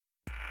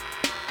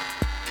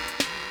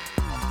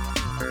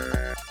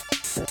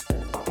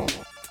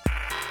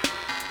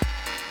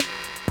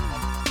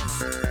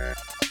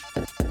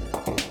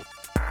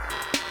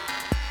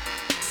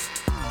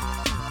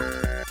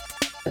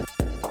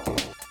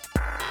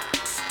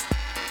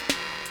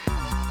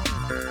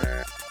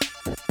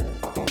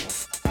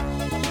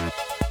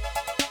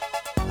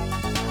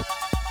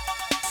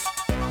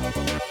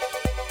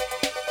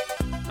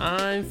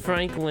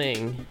Frank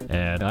Ling.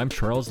 And I'm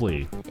Charles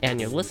Lee. And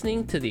you're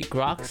listening to the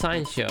Grok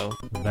Science Show.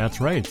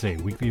 That's right. It's a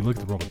weekly look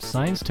at the world of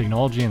science,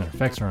 technology, and their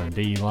effects on our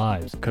daily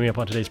lives. Coming up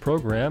on today's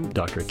program,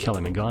 Dr.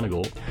 Kelly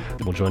McGonigal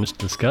will join us to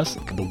discuss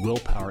the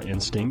willpower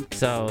instinct.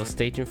 So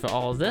stay tuned for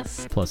all of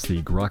this. Plus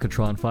the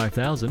Grokatron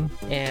 5000.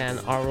 And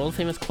our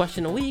world-famous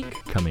question a week.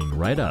 Coming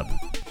right up.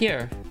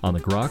 Here. On the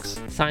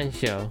Groks Science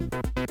Show.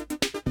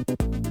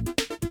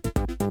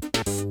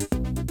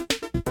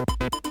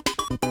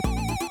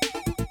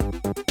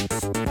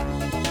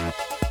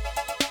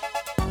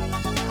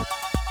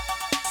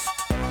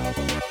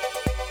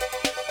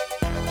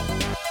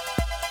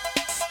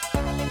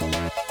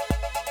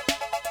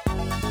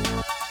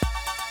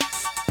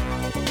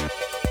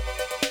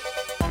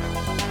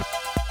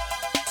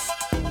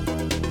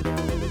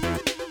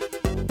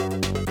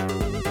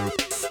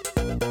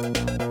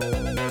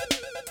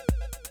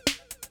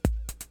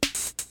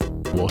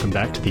 Welcome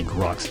back to the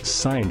Groks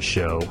Science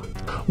Show.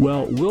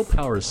 Well,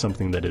 willpower is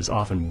something that is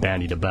often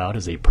bandied about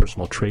as a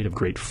personal trait of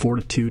great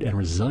fortitude and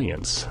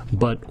resilience.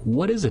 But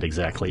what is it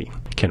exactly?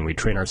 Can we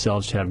train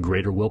ourselves to have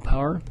greater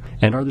willpower?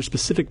 And are there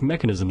specific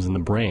mechanisms in the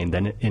brain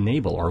that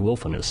enable our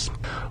willfulness?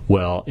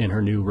 Well, in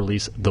her new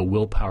release, The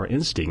Willpower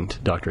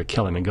Instinct, Dr.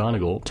 Kelly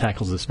McGonigal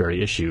tackles this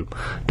very issue.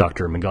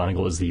 Dr.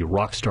 McGonigal is the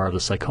rock star of the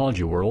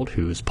psychology world,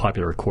 whose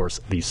popular course,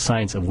 The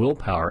Science of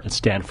Willpower at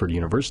Stanford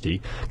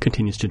University,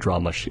 continues to draw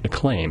much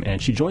acclaim.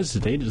 And she joins us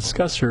today to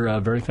discuss her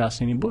very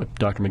fascinating book.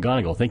 Dr.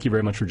 McGonigal, thank you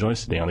very much for joining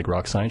us today on the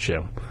Grok Science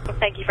Show. Well,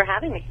 thank you for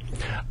having me.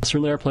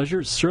 Certainly our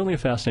pleasure. Certainly a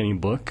fascinating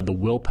book, The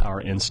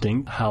Willpower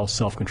Instinct, how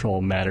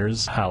self-control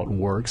matters, how it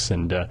works,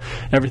 and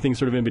everything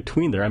sort of in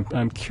between there.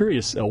 I'm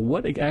curious,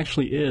 what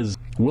actually is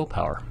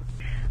willpower?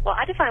 Well,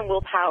 I define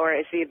willpower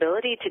as the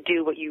ability to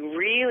do what you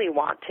really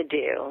want to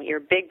do, your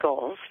big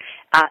goals,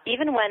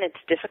 even when it's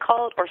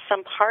difficult or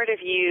some part of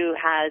you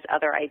has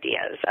other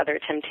ideas, other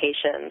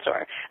temptations,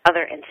 or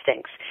other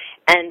instincts.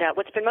 And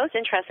what's been most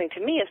interesting to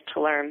me is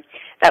to learn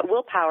that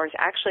willpower is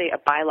actually a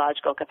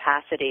biological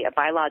capacity, a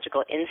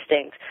biological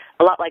instinct,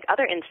 a lot like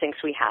other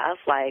instincts we have,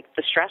 like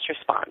the stress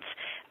response.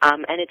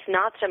 And it's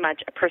not so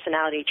much a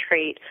personality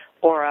trait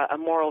or a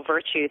moral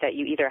virtue that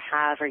you either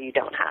have or you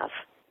don't have.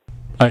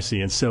 I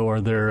see. And so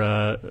are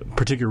there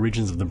particular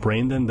regions of the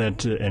brain, then,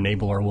 that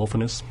enable our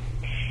willfulness?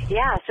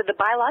 Yeah, so the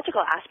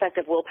biological aspect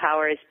of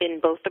willpower is in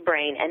both the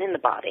brain and in the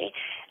body.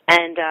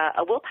 And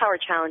a willpower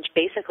challenge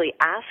basically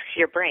asks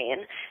your brain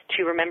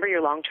to remember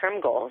your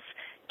long-term goals,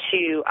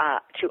 to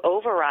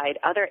override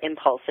other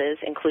impulses,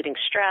 including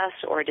stress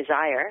or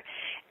desire.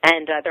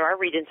 And there are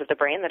regions of the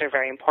brain that are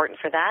very important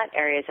for that,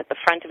 areas at the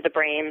front of the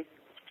brain,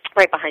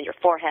 right behind your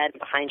forehead,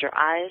 behind your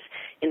eyes,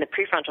 in the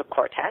prefrontal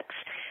cortex.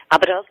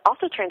 But it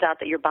also turns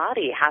out that your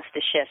body has to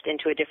shift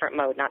into a different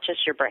mode, not just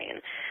your brain.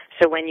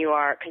 So when you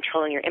are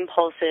controlling your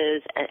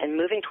impulses and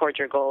moving towards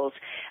your goals,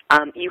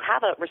 you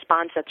have a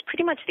response that's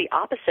pretty much the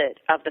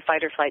opposite of the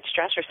fight-or-flight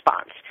stress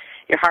response.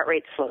 Your heart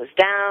rate slows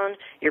down,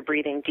 your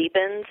breathing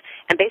deepens,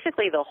 and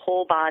basically the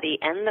whole body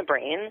and the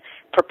brain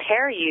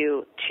prepare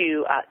you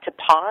to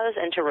pause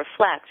and to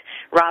reflect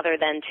rather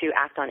than to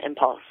act on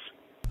impulse.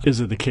 Is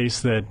it the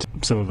case that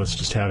some of us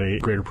just have a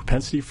greater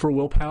propensity for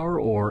willpower,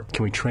 or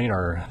can we train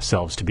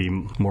ourselves to be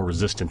more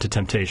resistant to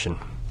temptation?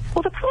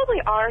 Well, there probably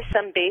are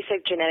some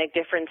basic genetic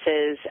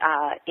differences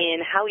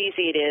in how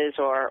easy it is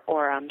or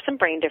some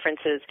brain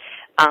differences.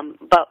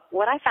 But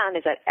what I found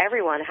is that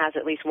everyone has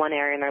at least one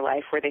area in their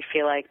life where they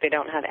feel like they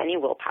don't have any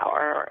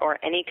willpower or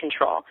any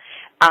control.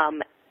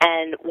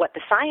 And what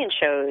the science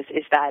shows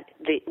is that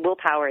the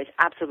willpower is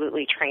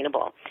absolutely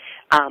trainable.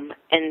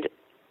 And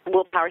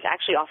willpower is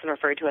actually often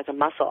referred to as a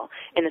muscle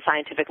in the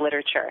scientific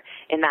literature,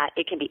 in that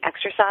it can be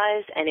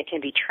exercised and it can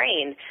be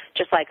trained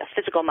just like a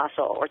physical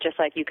muscle, or just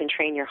like you can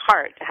train your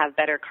heart to have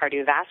better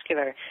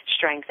cardiovascular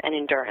strength and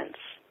endurance.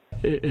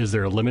 Is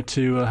there a limit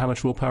to how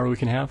much willpower we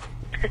can have?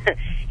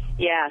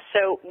 Yeah,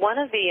 so one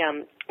of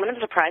the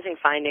surprising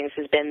findings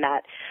has been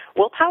that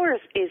willpower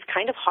is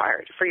kind of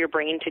hard for your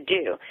brain to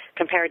do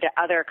compared to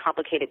other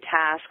complicated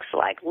tasks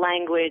like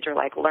language or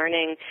like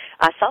learning.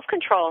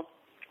 Self-control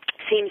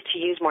seems to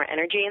use more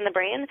energy in the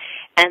brain,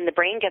 and the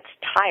brain gets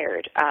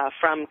tired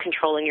from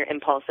controlling your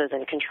impulses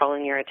and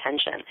controlling your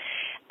attention.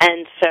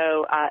 And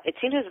so it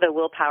seems as though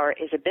willpower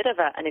is a bit of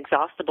an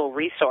inexhaustible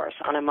resource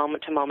on a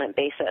moment-to-moment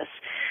basis.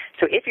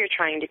 So if you're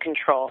trying to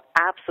control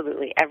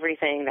absolutely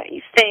everything that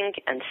you think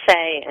and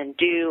say and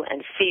do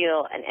and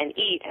feel and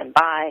eat and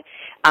buy,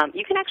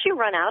 you can actually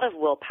run out of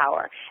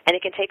willpower, and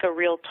it can take a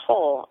real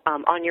toll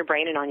on your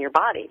brain and on your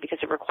body because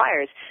it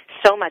requires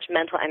so much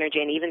mental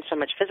energy and even so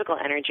much physical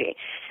energy.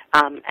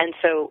 And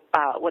so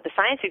what the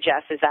science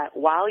suggests is that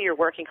while you're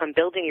working on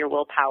building your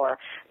willpower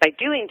by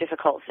doing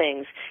difficult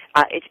things,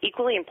 it's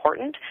equally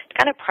important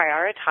to kind of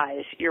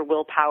prioritize your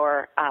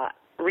willpower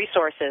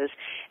resources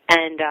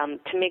and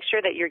to make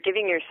sure that you're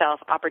giving yourself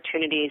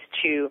opportunities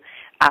to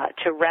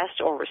rest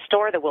or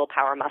restore the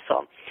willpower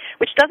muscle,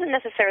 which doesn't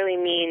necessarily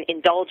mean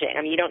indulging.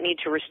 I mean, you don't need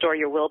to restore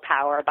your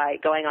willpower by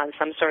going on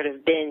some sort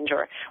of binge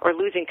or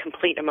losing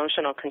complete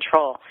emotional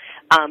control.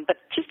 But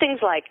just things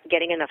like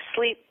getting enough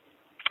sleep,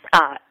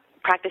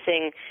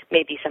 practicing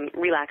maybe some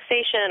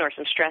relaxation or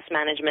some stress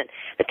management,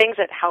 the things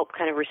that help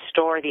kind of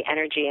restore the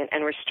energy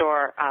and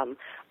restore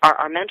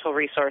our mental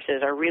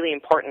resources are really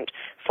important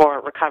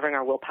for recovering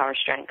our willpower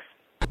strength.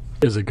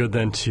 Is it good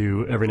then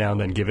to every now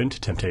and then give in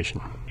to temptation?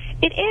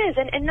 It is,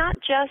 and not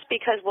just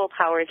because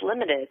willpower is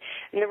limited.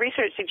 And the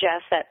research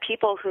suggests that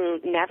people who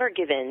never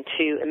give in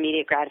to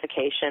immediate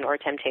gratification or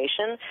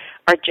temptation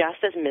are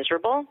just as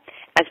miserable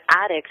as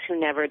addicts who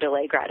never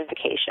delay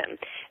gratification.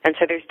 And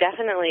so there's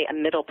definitely a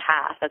middle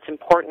path that's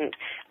important,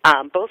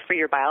 both for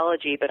your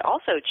biology, but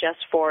also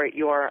just for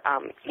your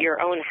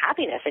own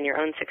happiness and your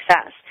own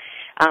success.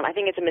 I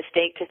think it's a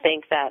mistake to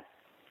think that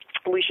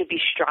we should be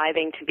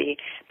striving to be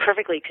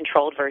perfectly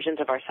controlled versions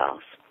of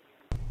ourselves.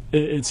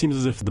 It seems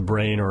as if the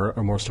brain or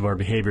most of our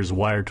behavior is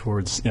wired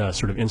towards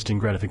sort of instant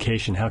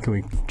gratification. How can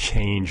we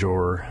change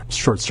or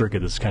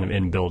short-circuit this kind of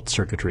inbuilt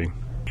circuitry?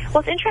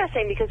 Well, it's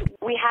interesting because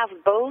we have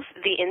both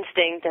the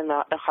instinct and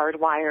the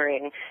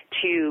hardwiring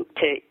to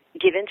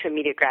give into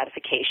immediate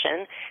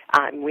gratification.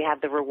 We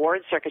have the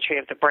reward circuitry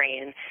of the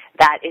brain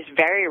that is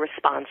very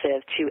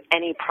responsive to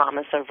any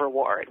promise of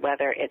reward,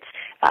 whether it's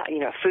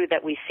food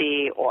that we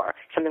see or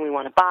something we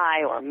want to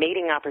buy or a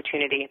mating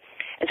opportunity.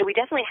 And so we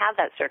definitely have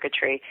that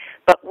circuitry,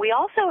 but we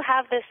also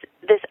have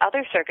this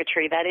other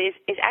circuitry that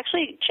is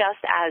actually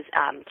just as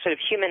sort of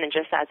human and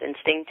just as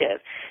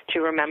instinctive to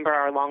remember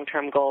our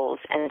long-term goals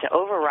and to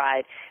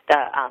override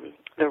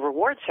the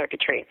reward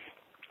circuitry.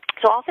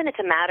 So often it's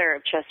a matter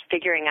of just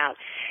figuring out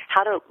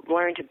how to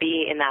learn to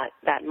be in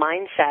that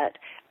mindset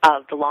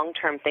of the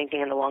long-term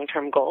thinking and the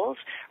long-term goals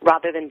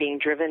rather than being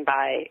driven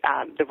by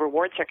the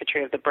reward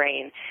circuitry of the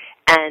brain.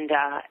 And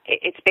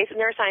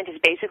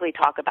neuroscientists basically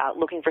talk about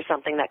looking for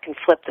something that can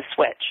flip the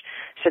switch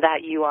so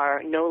that you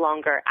are no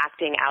longer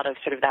acting out of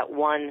sort of that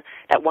one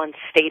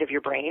state of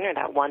your brain or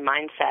that one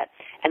mindset,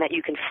 and that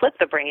you can flip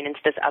the brain into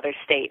this other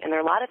state. And there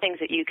are a lot of things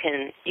that you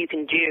can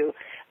do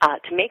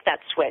to make that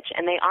switch,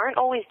 and they aren't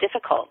always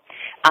difficult.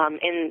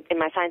 In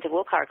my Science of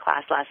Willpower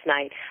class last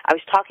night, I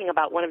was talking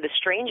about one of the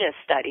strangest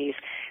studies,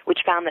 which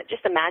found that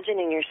just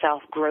imagining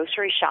yourself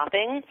grocery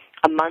shopping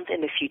a month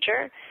in the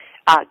future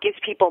gives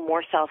people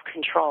more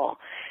self-control,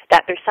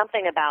 that there's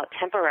something about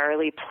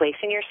temporarily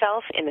placing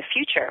yourself in the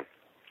future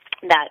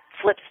that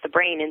flips the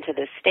brain into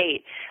this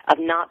state of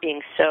not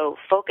being so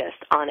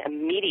focused on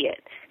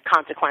immediate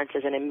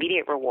consequences and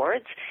immediate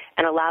rewards,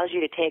 and allows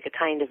you to take a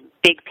kind of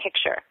big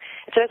picture.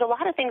 And so there's a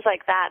lot of things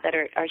like that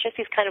are just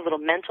these kind of little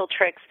mental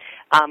tricks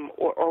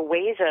or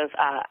ways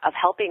of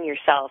helping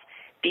yourself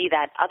be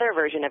that other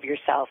version of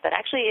yourself that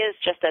actually is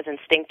just as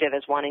instinctive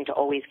as wanting to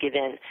always give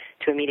in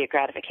to immediate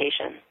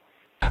gratification.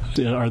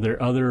 Are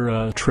there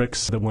other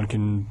tricks that one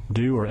can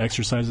do or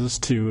exercises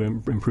to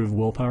improve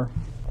willpower?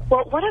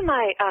 Well, one of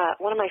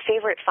my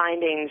favorite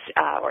findings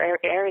or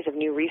areas of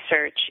new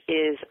research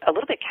is a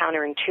little bit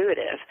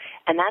counterintuitive,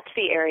 and that's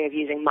the area of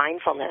using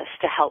mindfulness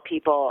to help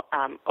people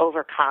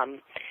overcome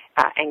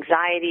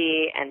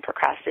anxiety and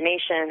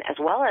procrastination, as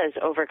well as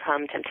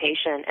overcome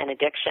temptation and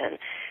addiction.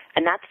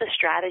 And that's the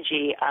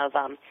strategy of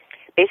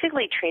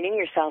basically training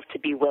yourself to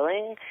be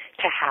willing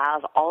to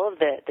have all of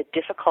the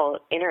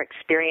difficult inner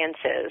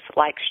experiences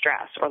like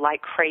stress or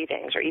like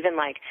cravings or even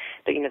like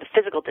the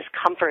physical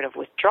discomfort of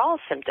withdrawal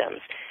symptoms,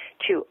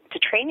 to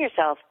train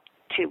yourself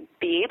to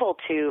be able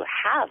to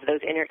have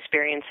those inner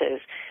experiences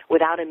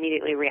without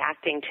immediately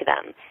reacting to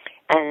them.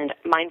 And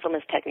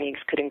mindfulness techniques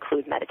could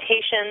include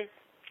meditation.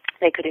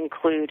 They could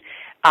include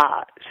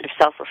sort of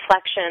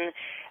self-reflection.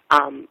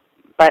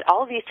 But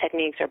all of these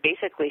techniques are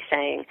basically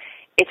saying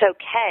it's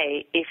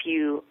okay if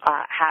you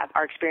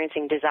are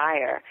experiencing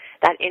desire.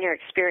 That inner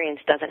experience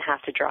doesn't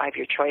have to drive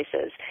your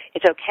choices.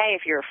 It's okay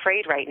if you're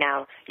afraid right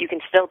now. You can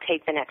still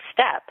take the next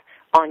step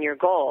on your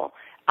goal,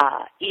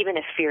 even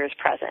if fear is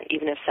present,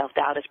 even if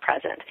self-doubt is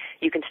present.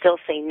 You can still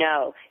say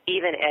no,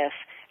 even if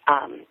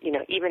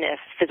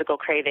physical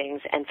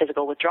cravings and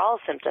physical withdrawal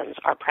symptoms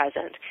are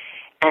present.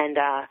 And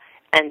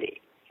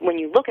when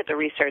you look at the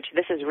research,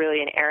 this is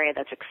really an area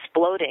that's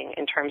exploding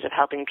in terms of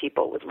helping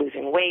people with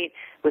losing weight,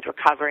 with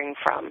recovering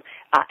from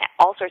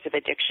all sorts of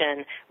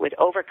addiction, with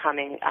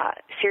overcoming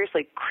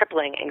seriously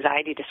crippling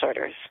anxiety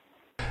disorders.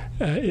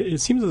 It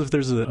seems as if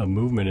there's a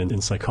movement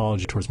in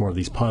psychology towards more of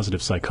these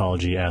positive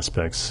psychology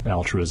aspects,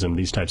 altruism,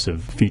 these types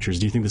of features.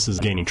 Do you think this is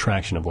gaining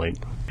traction of late?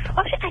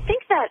 I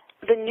think that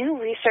the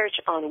new research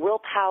on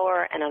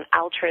willpower and on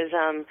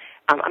altruism,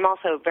 I'm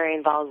also very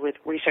involved with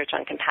research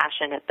on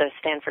compassion at the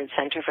Stanford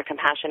Center for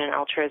Compassion and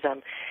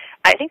Altruism.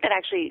 I think that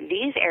actually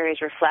these areas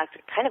reflect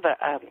kind of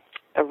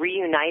a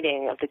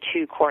reuniting of the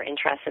two core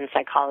interests in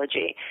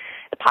psychology.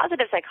 The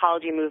positive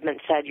psychology movement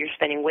said you're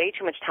spending way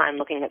too much time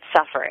looking at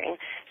suffering,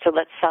 so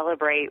let's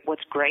celebrate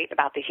what's great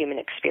about the human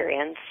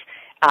experience,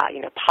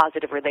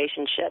 positive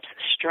relationships,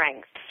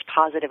 strengths,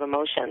 positive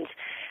emotions.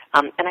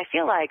 And I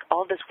feel like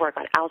all this work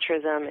on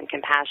altruism and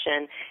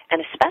compassion,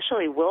 and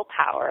especially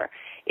willpower,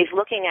 is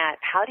looking at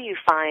how do you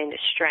find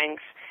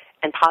strength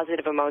and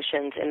positive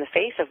emotions in the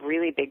face of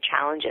really big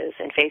challenges,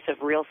 in face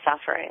of real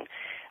suffering.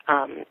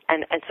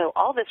 And so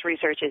all this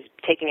research is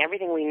taking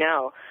everything we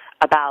know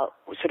about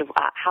sort of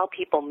how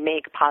people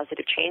make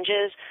positive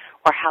changes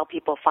or how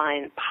people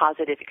find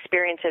positive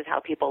experiences, how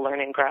people learn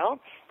and grow.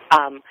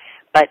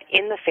 But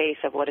in the face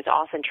of what is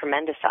often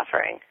tremendous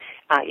suffering,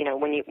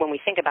 when we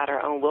think about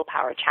our own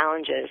willpower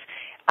challenges,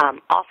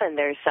 often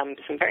there's some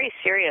very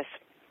serious,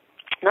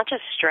 not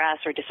just stress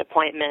or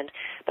disappointment,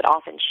 but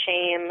often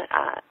shame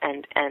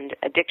and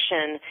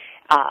addiction,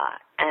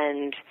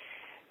 and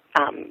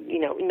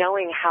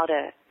knowing how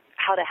to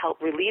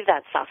help relieve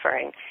that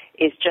suffering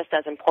is just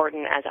as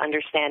important as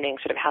understanding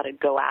sort of how to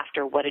go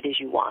after what it is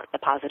you want, the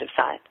positive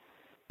side.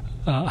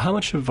 How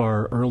much of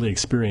our early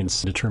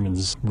experience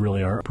determines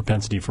really our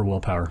propensity for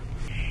willpower?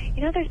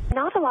 There's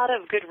not a lot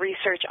of good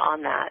research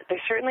on that.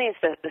 There certainly is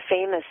the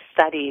famous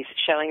studies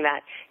showing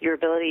that your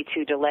ability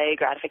to delay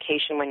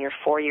gratification when you're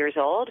 4 years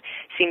old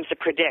seems to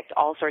predict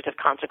all sorts of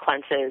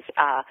consequences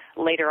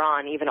later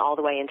on, even all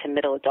the way into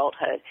middle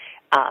adulthood.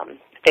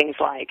 Things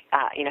like,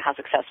 how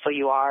successful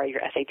you are,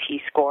 your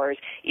SAT scores,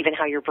 even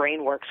how your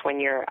brain works when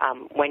you're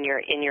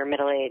in your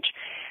middle age.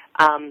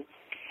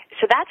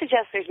 So that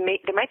suggests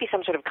there might be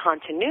some sort of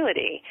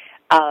continuity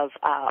of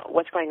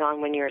what's going on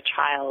when you're a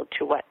child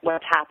to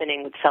what's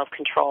happening with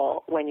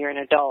self-control when you're an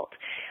adult.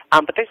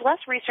 But there's less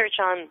research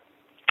on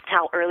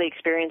how early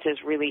experiences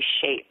really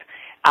shape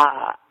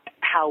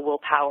how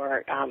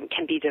willpower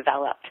can be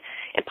developed,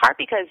 in part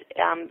because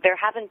there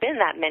haven't been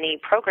that many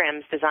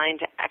programs designed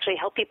to actually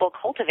help people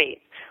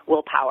cultivate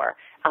willpower.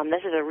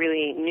 This is a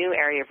really new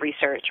area of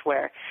research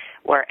where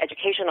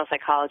educational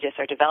psychologists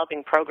are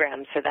developing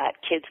programs so that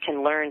kids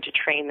can learn to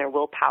train their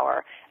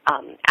willpower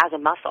as a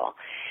muscle.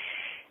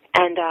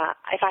 And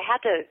if I had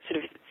to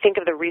sort of think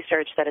of the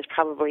research that is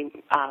probably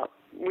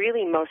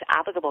really most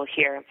applicable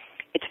here,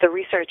 it's the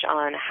research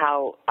on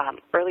how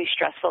early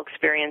stressful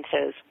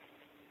experiences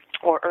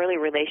or early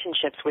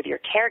relationships with your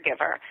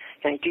caregiver,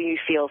 do you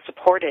feel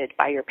supported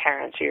by your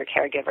parents or your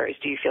caregivers?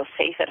 Do you feel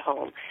safe at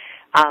home?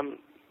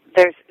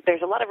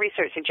 There's a lot of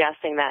research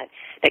suggesting that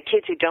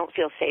kids who don't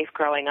feel safe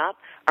growing up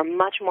are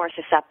much more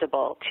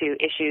susceptible to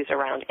issues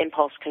around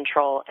impulse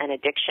control and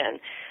addiction.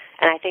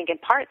 And I think in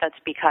part that's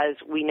because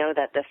we know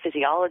that the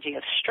physiology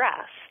of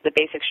stress, the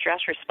basic stress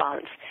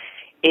response,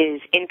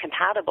 is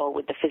incompatible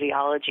with the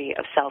physiology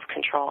of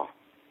self-control.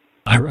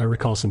 I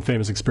recall some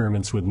famous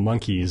experiments with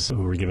monkeys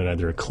who were given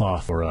either a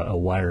cloth or a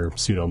wire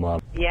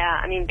pseudo-mob.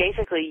 Yeah,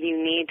 basically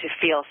you need to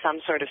feel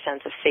some sort of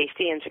sense of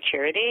safety and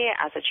security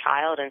as a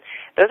child, and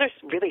those are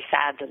really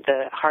sad,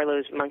 the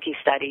Harlow's monkey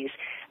studies.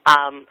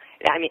 And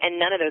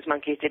none of those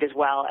monkeys did as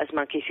well as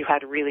monkeys who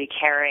had really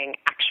caring,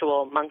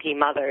 actual monkey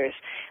mothers.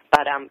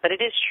 But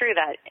it is true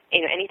that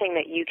anything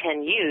that you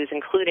can use,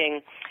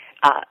 including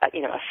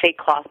a fake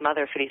cloth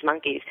mother for these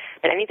monkeys,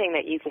 but anything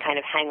that you can kind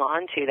of hang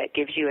on to that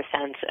gives you a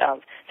sense of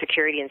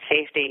security and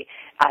safety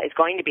is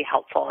going to be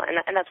helpful.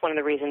 And that's one of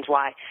the reasons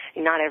why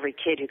not every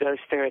kid who goes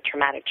through a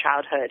traumatic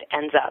childhood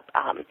ends up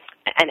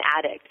an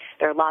addict.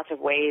 There are lots of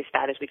ways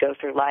that as we go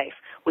through life,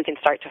 we can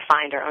start to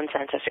find our own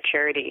sense of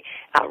security.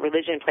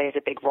 Religion plays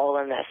a big role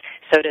in this.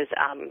 So does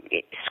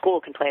school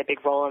can play a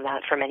big role in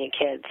that for many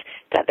kids,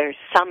 that there's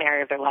some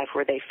area of their life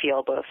where they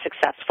feel both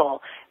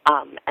successful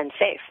and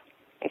safe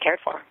and cared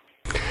for.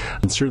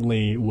 And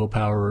certainly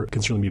willpower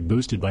can certainly be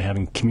boosted by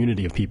having a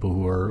community of people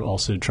who are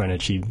also trying to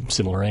achieve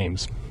similar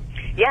aims.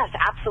 Yes,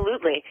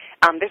 absolutely.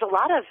 There's a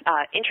lot of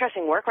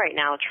interesting work right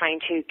now trying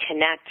to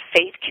connect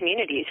faith-based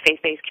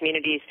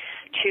communities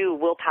to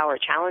willpower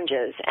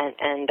challenges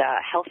and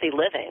healthy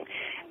living.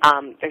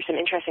 There's some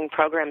interesting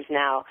programs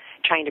now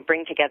trying to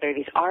bring together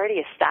these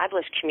already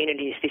established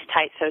communities, these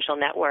tight social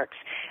networks,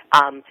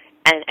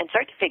 and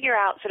start to figure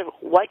out sort of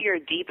what your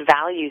deep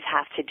values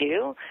have to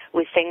do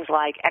with things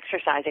like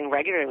exercising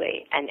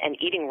regularly and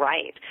eating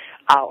right,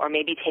 or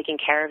maybe taking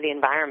care of the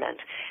environment.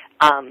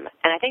 And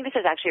I think this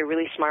is actually a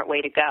really smart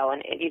way to go,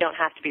 and you don't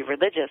have to be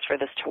religious for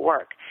this to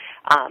work.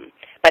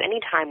 But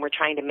anytime we're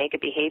trying to make a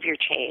behavior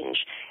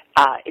change,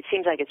 it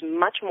seems like it's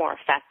much more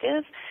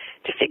effective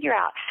to figure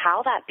out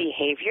how that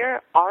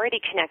behavior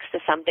already connects to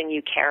something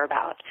you care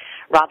about,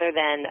 rather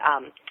than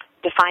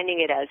defining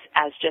it as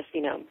just,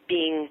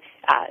 being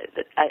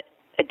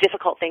a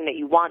difficult thing that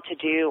you want to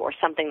do or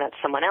something that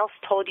someone else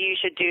told you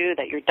should do,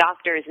 that your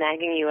doctor is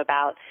nagging you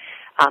about.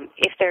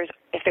 If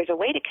there's a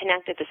way to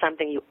connect it to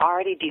something you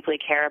already deeply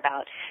care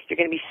about, you're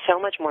going to be so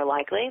much more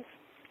likely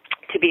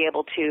to be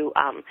able to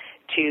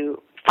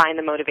find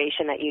the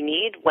motivation that you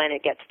need when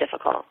it gets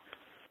difficult.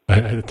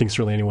 I think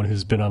certainly anyone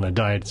who's been on a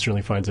diet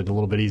certainly finds it a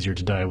little bit easier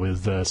to diet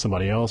with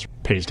somebody else,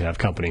 pays to have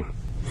company.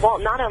 Well,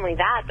 not only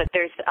that, but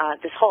there's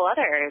this whole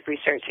other area of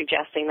research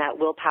suggesting that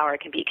willpower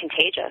can be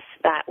contagious,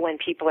 that when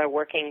people are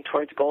working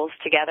towards goals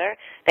together,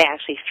 they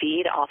actually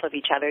feed off of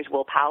each other's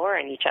willpower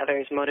and each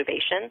other's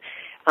motivation.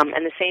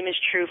 And the same is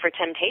true for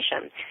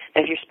temptation.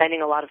 That if you're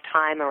spending a lot of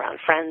time around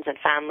friends and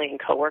family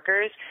and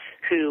coworkers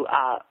who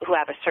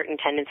have a certain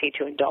tendency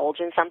to indulge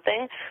in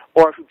something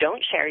or who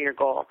don't share your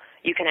goal,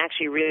 you can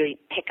actually really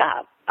pick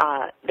up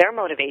their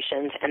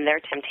motivations and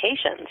their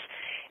temptations.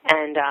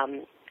 And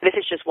this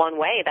is just one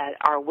way that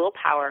our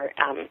willpower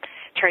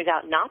turns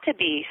out not to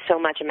be so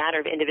much a matter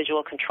of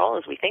individual control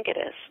as we think it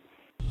is.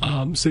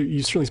 So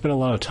you certainly spent a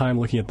lot of time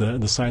looking at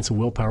the science of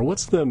willpower.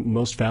 What's the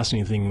most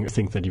fascinating thing you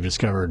think that you've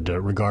discovered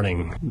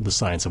regarding the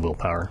science of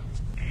willpower?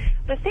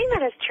 The thing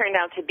that has turned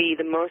out to be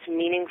the most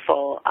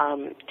meaningful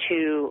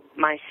to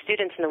my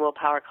students in the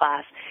willpower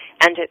class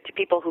and to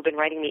people who've been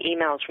writing me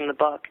emails from the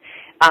book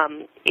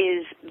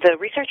is the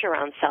research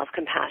around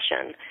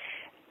self-compassion.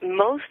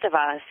 Most of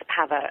us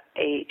have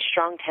a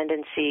strong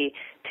tendency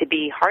to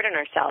be hard on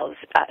ourselves,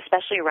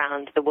 especially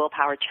around the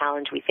willpower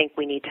challenge we think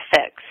we need to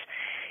fix.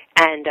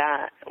 And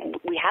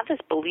we have this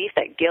belief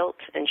that guilt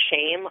and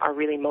shame are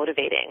really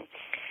motivating.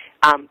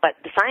 But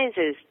the science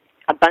is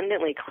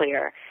abundantly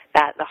clear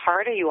that the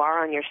harder you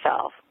are on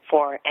yourself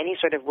for any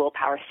sort of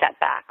willpower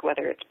setback,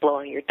 whether it's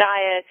blowing your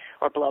diet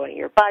or blowing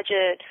your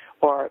budget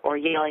or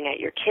yelling at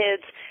your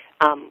kids,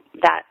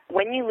 that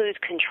when you lose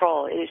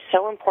control, it is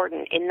so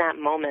important in that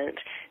moment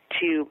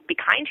to be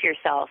kind to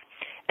yourself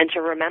and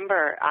to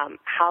remember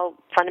how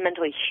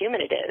fundamentally human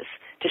it is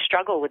to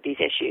struggle with these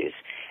issues,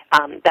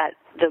 that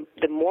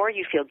the more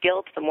you feel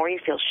guilt, the more you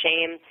feel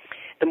shame,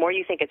 the more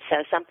you think it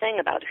says something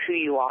about who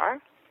you are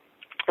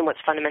and what's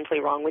fundamentally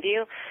wrong with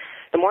you,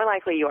 the more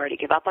likely you are to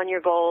give up on your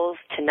goals,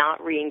 to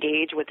not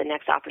re-engage with the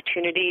next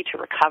opportunity to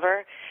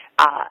recover,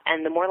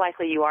 and the more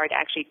likely you are to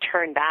actually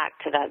turn back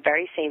to that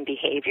very same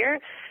behavior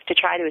to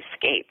try to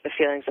escape the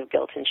feelings of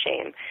guilt and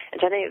shame.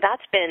 And so I think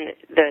that's been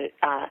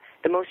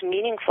the most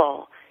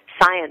meaningful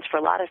science for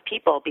a lot of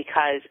people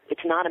because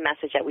it's not a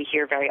message that we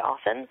hear very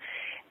often,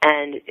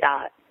 and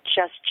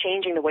just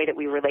changing the way that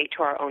we relate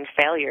to our own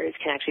failures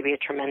can actually be a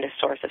tremendous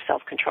source of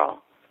self-control.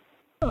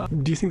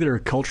 Do you think there are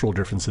cultural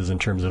differences in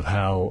terms of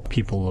how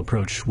people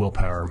approach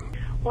willpower?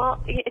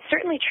 Well, it's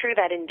certainly true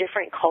that in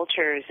different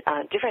cultures,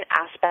 different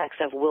aspects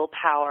of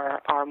willpower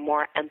are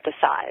more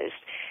emphasized.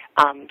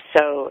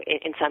 So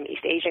in some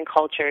East Asian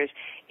cultures,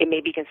 it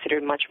may be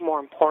considered much more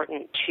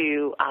important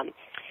to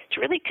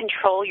really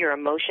control your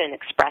emotion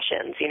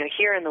expressions. You know,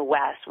 here in the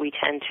West, we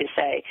tend to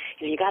say,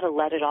 you got to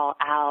let it all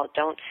out.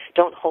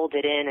 Don't hold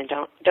it in, and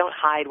don't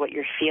hide what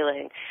you're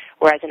feeling.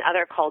 Whereas in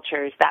other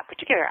cultures, that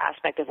particular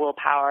aspect of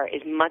willpower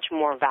is much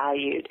more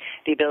valued,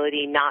 the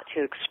ability not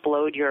to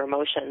explode your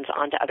emotions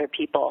onto other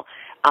people,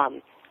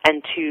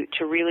 and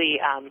to really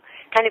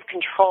kind of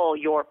control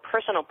your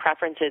personal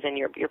preferences and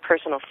your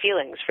personal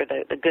feelings for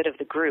the good of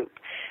the group.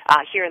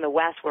 Here in the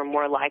West, we're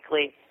more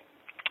likely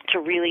to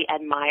really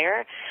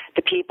admire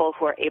the people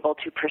who are able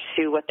to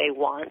pursue what they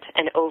want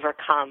and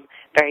overcome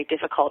very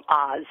difficult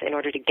odds in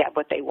order to get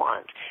what they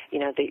want. You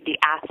know, the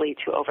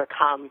athletes who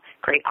overcome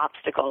great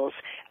obstacles,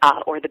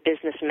 or the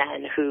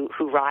businessmen who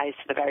rise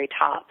to the very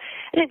top.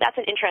 I think that's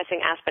an interesting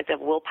aspect of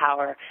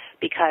willpower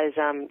because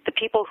the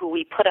people who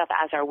we put up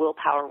as our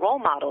willpower role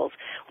models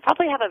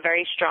probably have a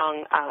very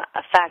strong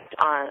effect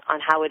on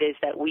how it is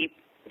that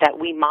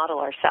we model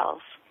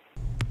ourselves.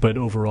 But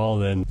overall,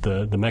 then,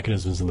 the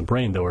mechanisms in the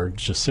brain, though, are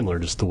just similar,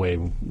 just the way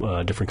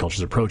different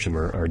cultures approach them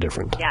are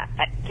different. Yeah.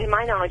 To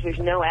my knowledge, there's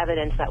no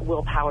evidence that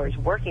willpower is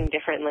working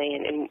differently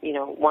in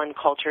one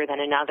culture than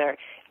another.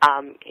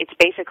 It's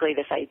basically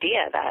this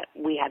idea that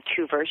we have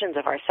two versions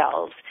of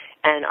ourselves,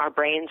 and our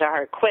brains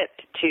are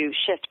equipped to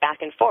shift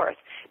back and forth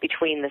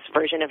between this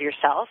version of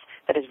yourself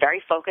that is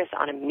very focused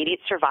on immediate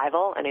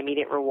survival and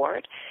immediate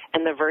reward,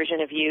 and the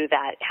version of you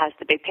that has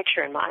the big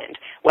picture in mind,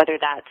 whether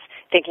that's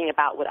thinking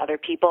about what other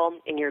people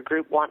in your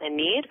group want and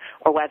need,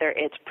 or whether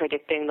it's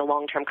predicting the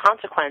long-term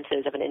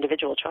consequences of an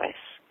individual choice.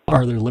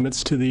 Are there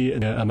limits to the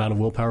amount of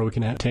willpower we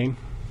can attain?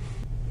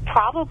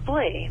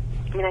 Probably.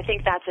 I mean, I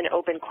think that's an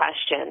open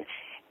question.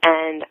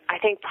 And I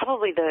think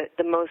probably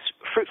the most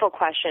fruitful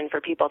question for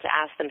people to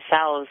ask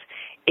themselves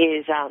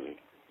is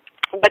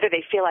whether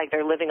they feel like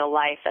they're living a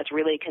life that's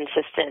really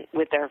consistent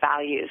with their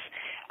values,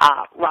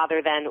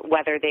 rather than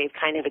whether they've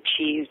kind of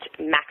achieved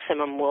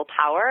maximum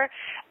willpower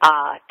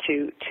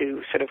to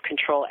sort of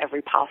control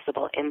every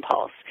possible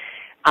impulse.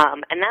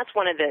 And that's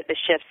one of the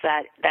shifts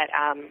that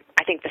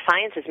I think the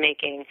science is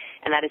making,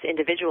 and that as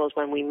individuals,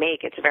 when we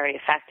make, it's very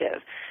effective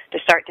to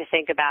start to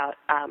think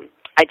about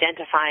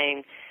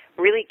identifying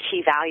really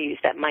key values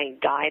that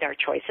might guide our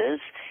choices,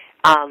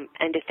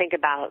 and to think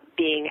about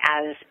being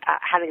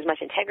having as much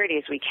integrity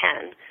as we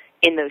can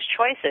in those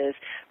choices,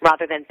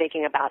 rather than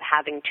thinking about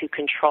having to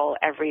control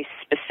every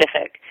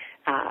specific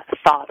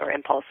thought or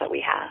impulse that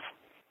we have.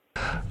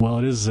 Well,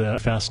 it is a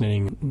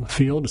fascinating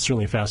field. It's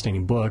certainly a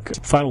fascinating book.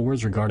 Final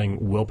words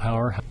regarding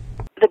willpower?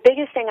 The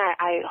biggest thing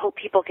I hope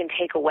people can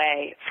take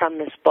away from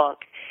this book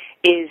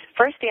is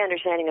first the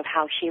understanding of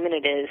how human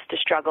it is to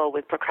struggle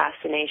with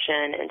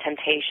procrastination and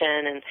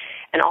temptation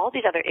and all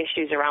these other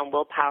issues around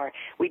willpower.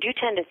 We do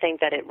tend to think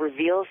that it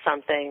reveals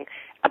something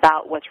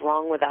about what's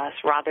wrong with us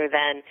rather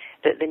than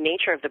the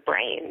nature of the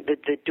brain,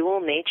 the dual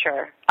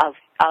nature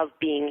of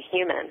being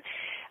human.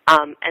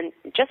 And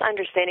just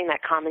understanding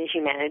that common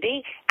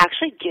humanity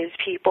actually gives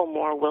people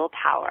more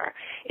willpower.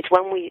 It's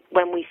when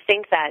we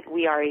think that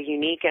we are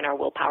unique in our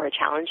willpower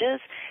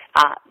challenges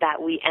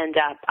that we end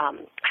up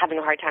having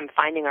a hard time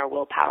finding our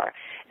willpower.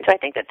 And so I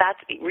think that that's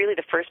really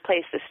the first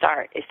place to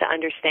start, is to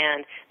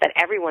understand that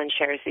everyone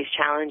shares these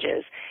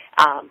challenges,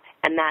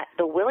 and that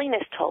the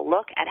willingness to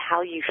look at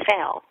how you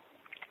fail,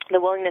 the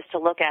willingness to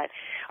look at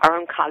our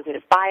own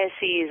cognitive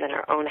biases and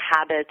our own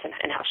habits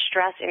and how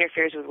stress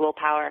interferes with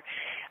willpower.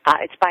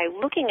 It's by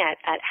looking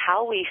at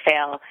how we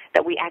fail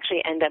that we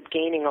actually end up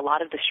gaining a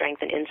lot of the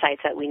strength and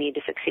insights that we need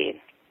to succeed.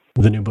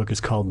 The new book is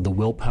called The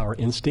Willpower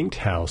Instinct,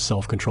 How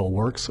Self-Control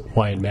Works,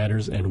 Why It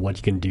Matters, and What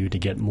You Can Do to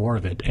Get More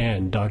of It.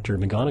 And Dr.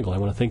 McGonigal, I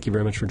want to thank you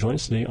very much for joining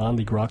us today on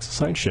the Grok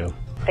Science Show.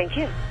 Thank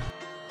you.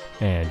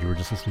 And you were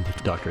just listening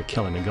to Dr.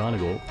 Kelly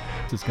McGonigal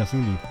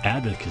discussing the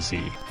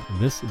advocacy.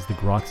 This is the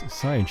Grok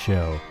Science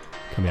Show.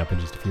 Coming up in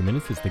just a few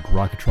minutes is the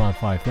Grokatron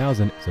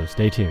 5000, so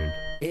stay tuned.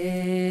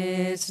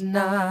 It's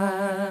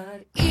not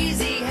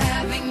easy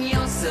having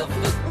yourself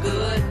a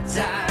good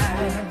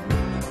time.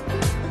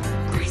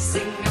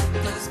 Greasing up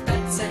those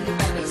beds and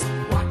banners,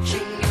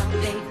 watching out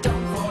they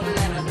don't fall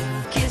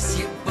letter, kiss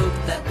you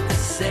both at the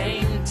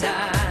same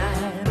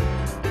time.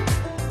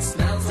 It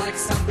smells like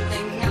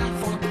something I've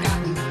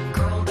forgotten,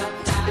 curled up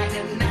tight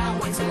and now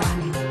it's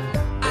rotten.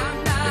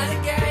 I'm not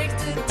a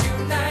gangster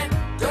tonight,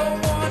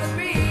 don't wanna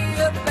be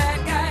the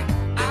bad guy.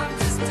 I'm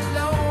just a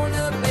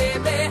loner,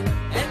 baby,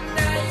 and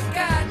now you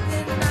got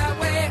in my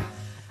way.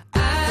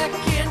 I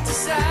can't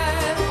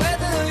decide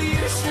whether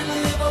you should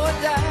live or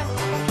die,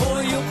 or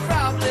you'll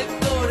probably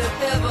go to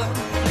heaven.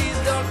 Please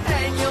don't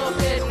hang your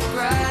head and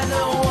cry.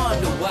 No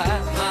wonder why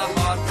my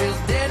heart feels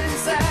dead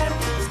inside.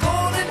 It's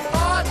cold and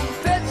hard and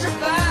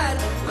petrified.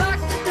 Lock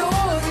the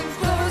doors and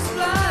close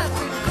blinds.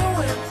 We're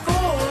going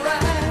for a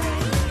ride.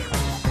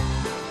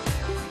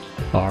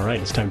 All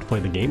right, it's time to play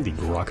the game, the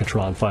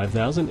Grokatron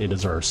 5000. It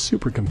is our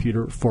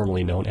supercomputer,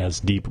 formerly known as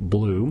Deep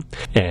Blue.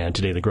 And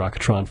today the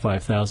Grokatron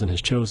 5000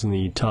 has chosen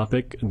the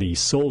topic, the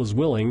soul is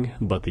willing,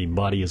 but the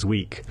body is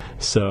weak.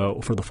 So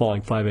for the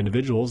following 5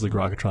 individuals, the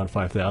Grokatron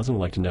 5000 would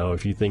like to know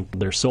if you think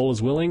their soul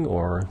is willing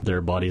or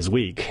their body is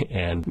weak,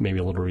 and maybe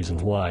a little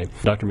reasons why.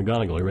 Dr.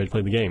 McGonigal, are you ready to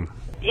play the game?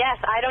 Yes,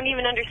 I don't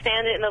even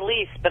understand it in the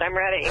least, but I'm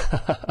ready.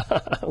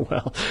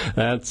 Well,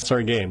 that's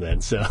our game then.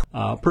 So,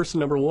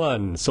 person number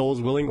 1, soul is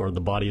willing or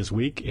the body is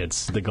weak.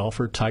 It's the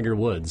golfer Tiger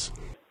Woods.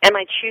 Am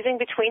I choosing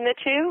between the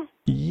two?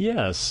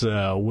 Yes,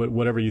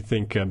 whatever you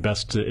think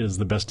best is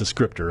the best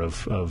descriptor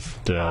of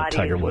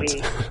Tiger Woods.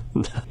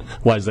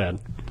 Why is that?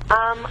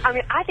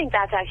 I think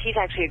he's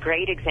actually a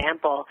great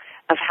example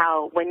of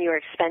how when you're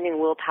expending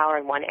willpower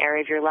in one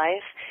area of your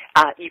life,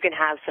 you can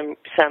have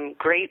some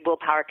great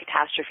willpower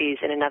catastrophes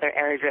in another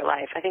area of your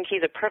life. I think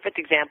he's a perfect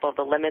example of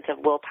the limits of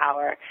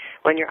willpower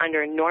when you're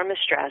under enormous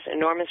stress,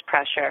 enormous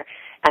pressure,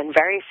 and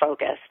very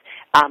focused.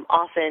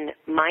 Often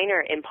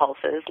minor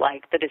impulses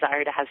like the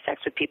desire to have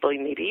sex with people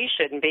maybe you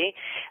shouldn't be,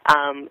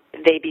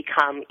 they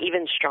become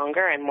even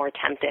stronger and more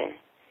tempting.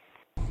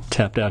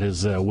 Tapped out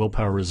his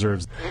willpower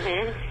reserves.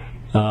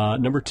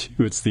 Mm-hmm. Number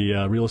 2, it's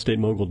the real estate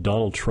mogul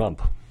Donald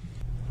Trump.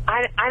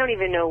 I don't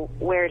even know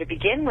where to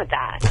begin with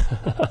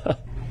that.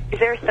 Is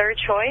there a third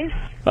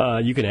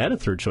choice? You can add a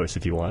third choice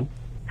if you want.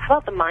 How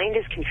about the mind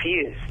is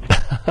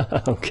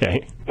confused?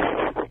 Okay.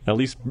 At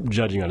least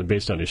judging on it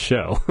based on his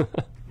show.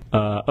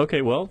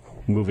 Okay, well,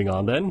 moving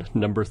on then.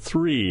 Number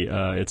 3,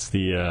 it's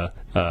the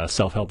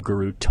self-help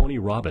guru Tony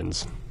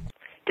Robbins.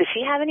 Does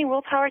he have any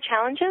willpower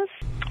challenges?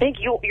 I think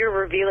you're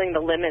revealing the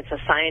limits of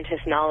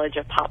scientist knowledge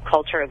of pop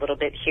culture a little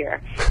bit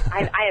here.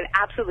 I have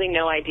absolutely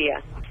no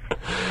idea.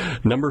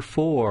 Number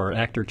 4,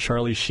 actor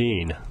Charlie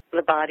Sheen.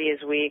 The body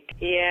is weak.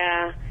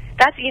 Yeah.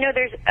 That's,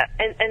 there's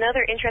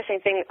another interesting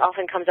thing that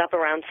often comes up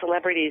around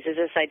celebrities is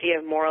this idea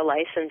of moral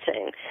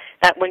licensing,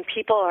 that when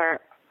people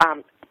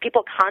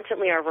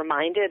constantly are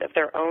reminded of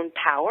their own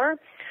power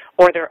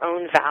or their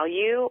own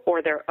value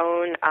or their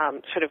own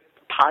sort of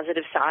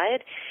positive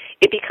side,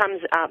 it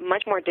becomes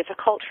much more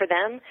difficult for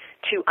them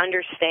to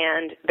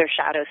understand their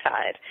shadow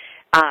side.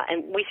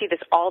 And we see this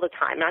all the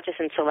time, not just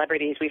in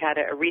celebrities. We've had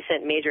a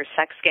recent major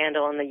sex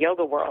scandal in the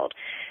yoga world.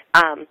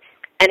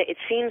 And it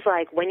seems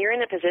like when you're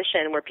in a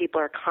position where people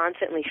are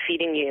constantly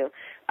feeding you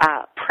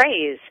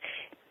praise,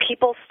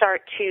 people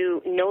start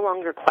to no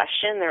longer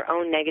question their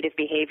own negative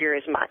behavior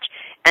as much.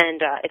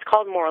 And it's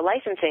called moral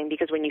licensing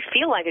because when you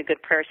feel like a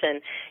good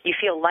person, you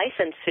feel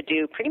licensed to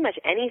do pretty much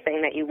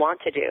anything that you want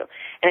to do.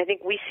 And I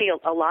think we see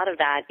a lot of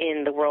that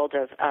in the world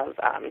of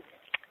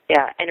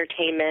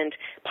entertainment,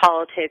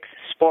 politics,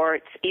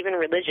 sports, even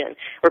religion,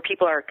 where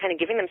people are kind of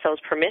giving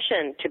themselves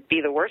permission to be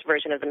the worst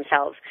version of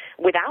themselves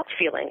without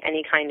feeling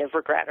any kind of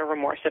regret or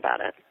remorse about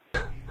it.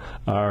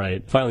 All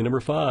right. Finally, number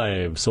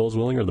 5, soul's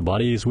willing or the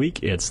body is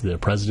weak. It's the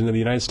President of the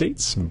United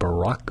States,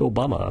 Barack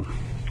Obama.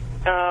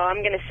 Oh,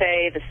 I'm going to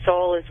say the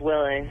soul is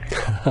willing.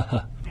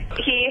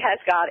 He has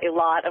got a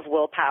lot of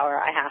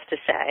willpower, I have to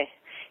say.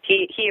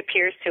 he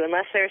appears to,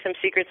 unless there are some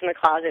secrets in the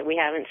closet we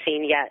haven't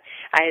seen yet,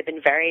 I have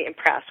been very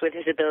impressed with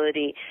his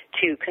ability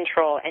to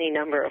control any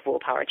number of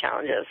willpower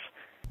challenges.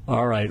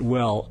 All right.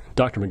 Well,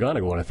 Dr. McGonigal,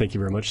 I want to thank you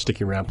very much for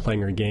sticking around, playing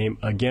your game.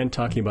 Again,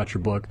 talking about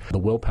your book, The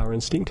Willpower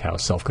Instinct, How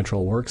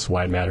Self-Control Works,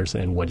 Why It Matters,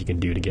 and What You Can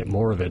Do to Get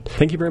More of It.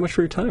 Thank you very much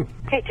for your time.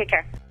 Okay, take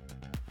care.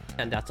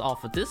 And that's all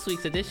for this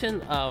week's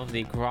edition of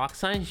the Grok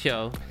Science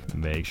Show.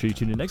 Make sure you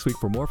tune in next week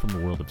for more from the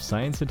world of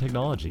science and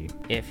technology.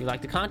 If you'd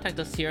like to contact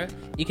us here,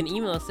 you can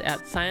email us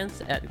at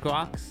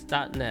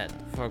science@groks.net.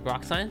 For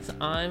Grok Science,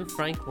 I'm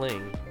Frank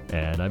Ling.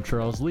 And I'm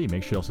Charles Lee.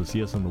 Make sure you also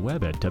see us on the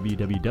web at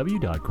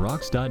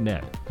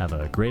www.groks.net. Have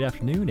a great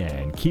afternoon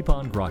and keep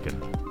on grokking.